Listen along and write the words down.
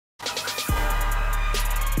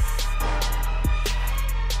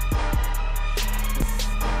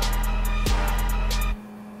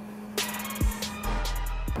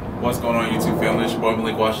What's going on, YouTube family? It's your boy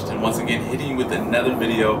Malik Washington once again hitting you with another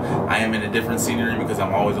video. I am in a different scenery because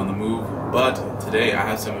I'm always on the move, but today I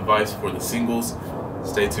have some advice for the singles.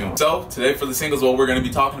 Stay tuned. So today for the singles, what we're going to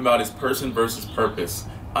be talking about is person versus purpose.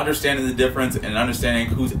 Understanding the difference and understanding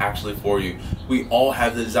who's actually for you. We all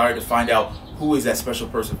have the desire to find out who is that special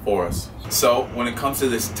person for us. So when it comes to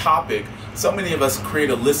this topic, so many of us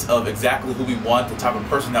create a list of exactly who we want, the type of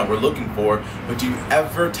person that we're looking for, but do you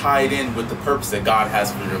ever tie it in with the purpose that God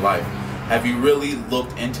has for your life? Have you really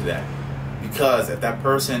looked into that? Because if that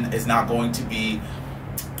person is not going to be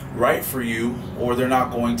right for you, or they're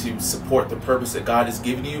not going to support the purpose that God has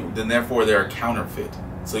given you, then therefore they're a counterfeit.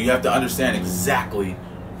 So you have to understand exactly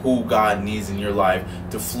who God needs in your life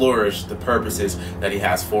to flourish the purposes that He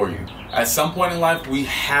has for you. At some point in life, we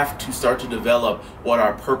have to start to develop what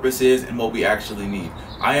our purpose is and what we actually need.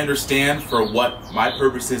 I understand for what my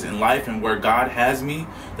purpose is in life and where God has me,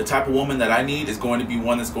 the type of woman that I need is going to be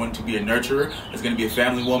one that's going to be a nurturer, is going to be a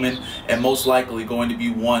family woman, and most likely going to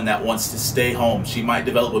be one that wants to stay home. She might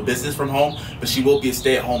develop a business from home, but she will be a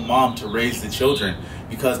stay-at-home mom to raise the children.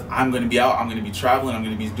 Because I'm going to be out, I'm going to be traveling, I'm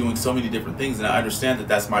going to be doing so many different things, and I understand that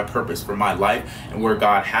that's my purpose for my life and where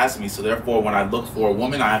God has me. So therefore, when I look for a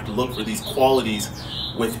woman, I have to look for these qualities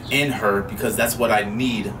within her, because that's what I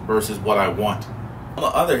need versus what I want. On the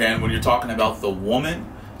other hand, when you're talking about the woman,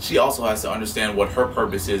 she also has to understand what her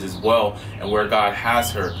purpose is as well and where God has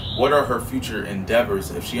her. What are her future endeavors?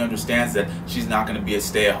 If she understands that she's not going to be a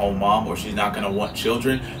stay-at-home mom or she's not going to want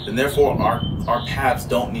children, then therefore our paths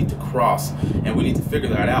don't need to cross. And we need to figure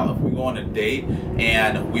that out. If we go on a date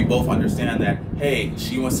and we both understand that, hey,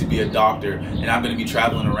 she wants to be a doctor and I'm going to be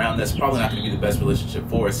traveling around, that's probably not going to be the best relationship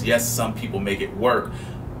for us. Yes, some people make it work,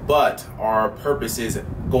 but our purpose is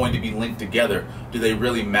going to be linked together. Do they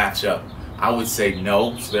really match up? I would say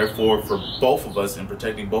no. So therefore, for both of us, in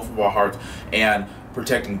protecting both of our hearts and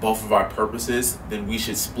protecting both of our purposes, then we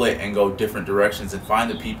should split and go different directions and find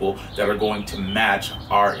the people that are going to match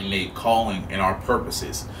our innate calling and our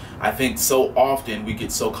purposes. I think so often we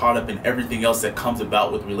get so caught up in everything else that comes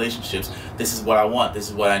about with relationships. This is what I want. This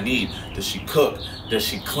is what I need. Does she cook? Does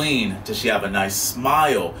she clean? Does she have a nice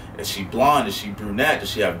smile? Is she blonde? Is she brunette? Does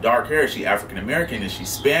she have dark hair? Is she African American? Is she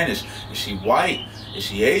Spanish? Is she white? Is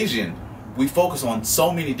she Asian? We focus on so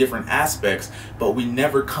many different aspects, but we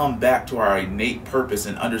never come back to our innate purpose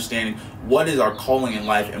and understanding what is our calling in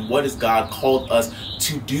life and what has God called us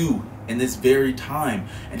to do in this very time.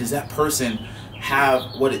 And does that person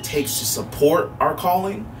have what it takes to support our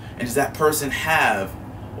calling? And does that person have,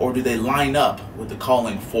 or do they line up with the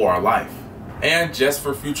calling for our life? And just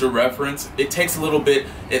for future reference, it takes a little bit,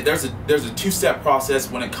 there's a two-step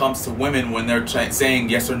process when it comes to women when they're saying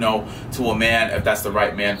yes or no to a man, if that's the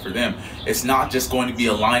right man for them. It's not just going to be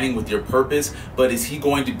aligning with your purpose, but is he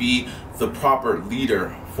going to be the proper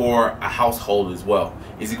leader for a household as well?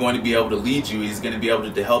 Is he going to be able to lead you? Is he going to be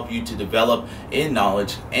able to help you to develop in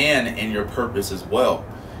knowledge and in your purpose as well?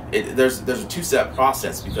 There's a two-step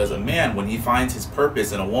process, because a man, when he finds his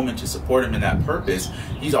purpose and a woman to support him in that purpose,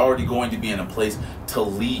 he's already going to be in a place to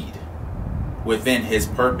lead within his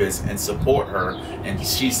purpose and support her, and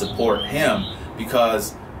she support him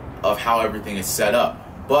because of how everything is set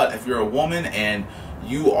up. But if you're a woman and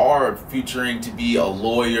you are featuring to be a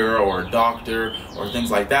lawyer or a doctor or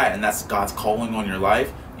things like that, and that's God's calling on your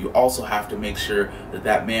life, you also have to make sure that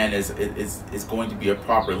that man is going to be a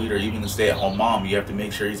proper leader. Even the stay-at-home mom, you have to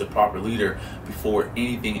make sure he's a proper leader before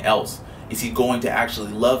anything else. Is he going to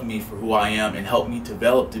actually love me for who I am and help me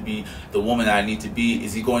develop to be the woman that I need to be?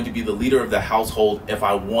 Is he going to be the leader of the household if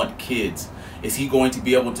I want kids? Is he going to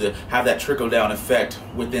be able to have that trickle-down effect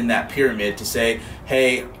within that pyramid to say,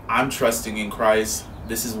 hey, I'm trusting in Christ,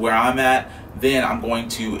 this is where I'm at, then I'm going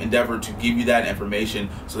to endeavor to give you that information,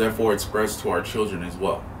 so therefore it spreads to our children as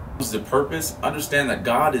well. The purpose, understand that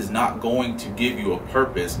God is not going to give you a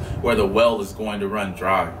purpose where the well is going to run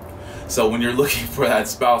dry. So when you're looking for that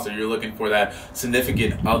spouse or you're looking for that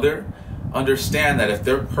significant other, understand that if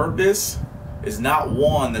their purpose is not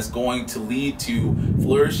one that's going to lead to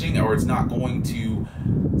flourishing, or it's not going to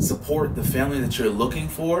support the family that you're looking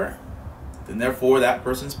for, then therefore that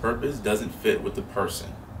person's purpose doesn't fit with the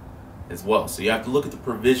person as well. So you have to look at the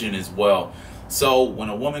provision as well. So when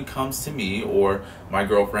a woman comes to me, or my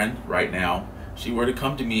girlfriend right now, she were to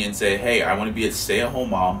come to me and say, hey, I want to be a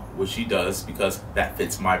stay-at-home mom, which she does because that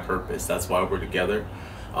fits my purpose. That's why we're together.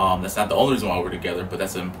 That's not the only reason why we're together, but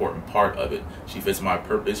that's an important part of it. She fits my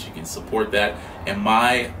purpose. She can support that. And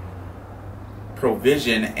my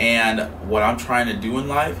provision and what I'm trying to do in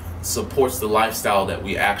life supports the lifestyle that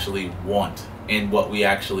we actually want and what we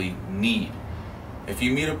actually need. If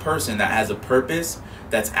you meet a person that has a purpose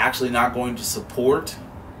that's actually not going to support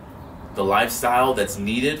the lifestyle that's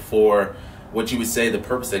needed for what you would say the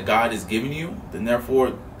purpose that God has given you, then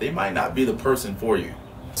therefore they might not be the person for you.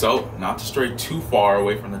 So, not to stray too far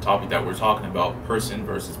away from the topic that we're talking about, person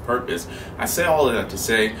versus purpose, I say all of that to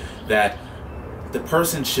say that the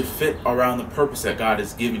person should fit around the purpose that God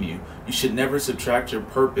has given you. You should never subtract your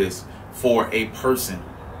purpose for a person.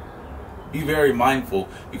 Be very mindful,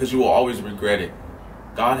 because you will always regret it.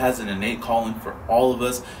 God has an innate calling for all of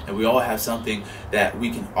us, and we all have something that we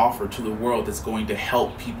can offer to the world that's going to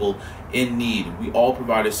help people in need. We all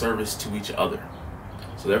provide a service to each other.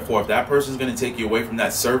 So therefore, if that person is going to take you away from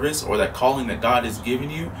that service or that calling that God has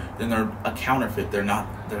given you, then they're a counterfeit. They're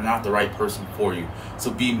not the right person for you.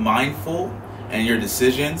 So be mindful in your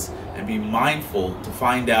decisions, and be mindful to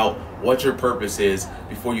find out what your purpose is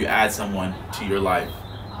before you add someone to your life.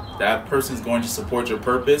 If that person is going to support your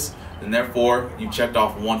purpose, then therefore you checked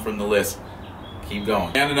off one from the list. Keep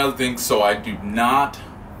going. And another thing, so I do not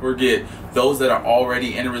forget those that are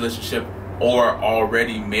already in a relationship or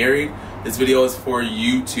already married, this video is for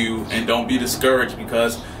you too. And don't be discouraged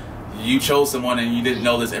because you chose someone and you didn't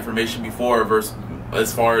know this information before,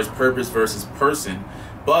 as far as purpose versus person.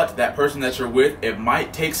 But that person that you're with, it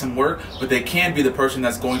might take some work, but they can be the person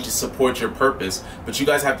that's going to support your purpose. But you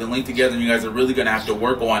guys have to link together, and you guys are really going to have to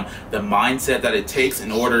work on the mindset that it takes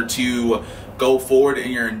in order to go forward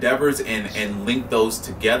in your endeavors and link those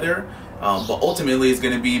together. But ultimately, it's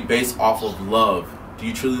going to be based off of love. Do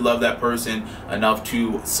you truly love that person enough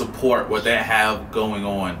to support what they have going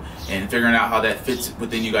on, and figuring out how that fits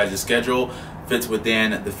within you guys' schedule, fits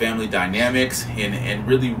within the family dynamics, and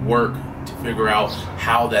really work to figure out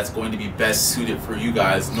how that's going to be best suited for you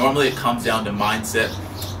guys. Normally it comes down to mindset,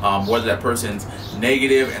 whether that person's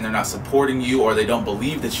negative and they're not supporting you, or they don't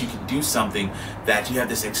believe that you can do something, that you have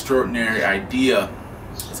this extraordinary idea.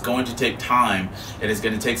 It's going to take time, and it's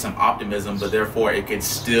going to take some optimism, but therefore it can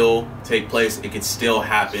still take place. It can still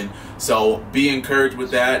happen. So be encouraged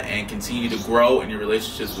with that, and continue to grow in your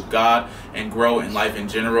relationships with God and grow in life in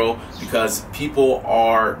general, because people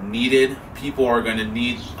are needed. People are going to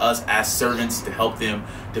need us as servants to help them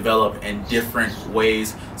develop in different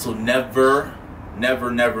ways. So never,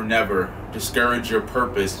 never, never, never discourage your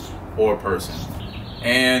purpose or person.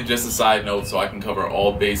 And just a side note, so I can cover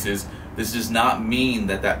all bases, this does not mean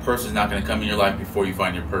that that person is not going to come in your life before you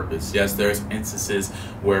find your purpose. Yes, there's instances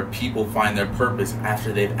where people find their purpose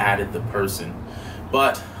after they've added the person.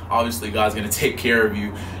 But obviously God's going to take care of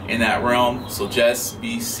you in that realm. So just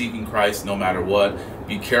be seeking Christ no matter what.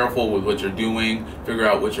 Be careful with what you're doing. Figure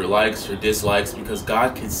out what your likes, your dislikes, because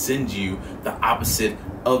God can send you the opposite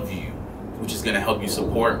of you, which is going to help you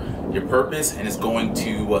support your purpose, and it's going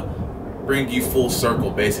to bring you full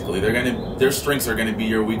circle. Basically, their strengths are going to be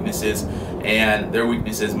your weaknesses, and their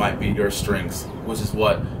weaknesses might be your strengths, which is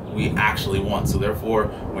what we actually want. So therefore,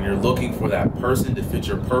 when you're looking for that person to fit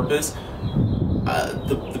your purpose,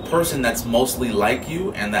 the person that's mostly like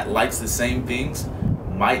you and that likes the same things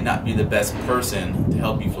might not be the best person to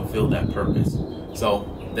help you fulfill that purpose.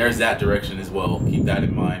 So there's that direction as well. Keep that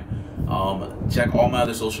in mind. Check all my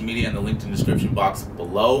other social media in the linked in the description box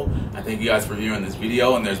below. I thank you guys for viewing this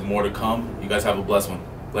video, and there's more to come. You guys have a blessed one.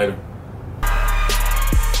 Later.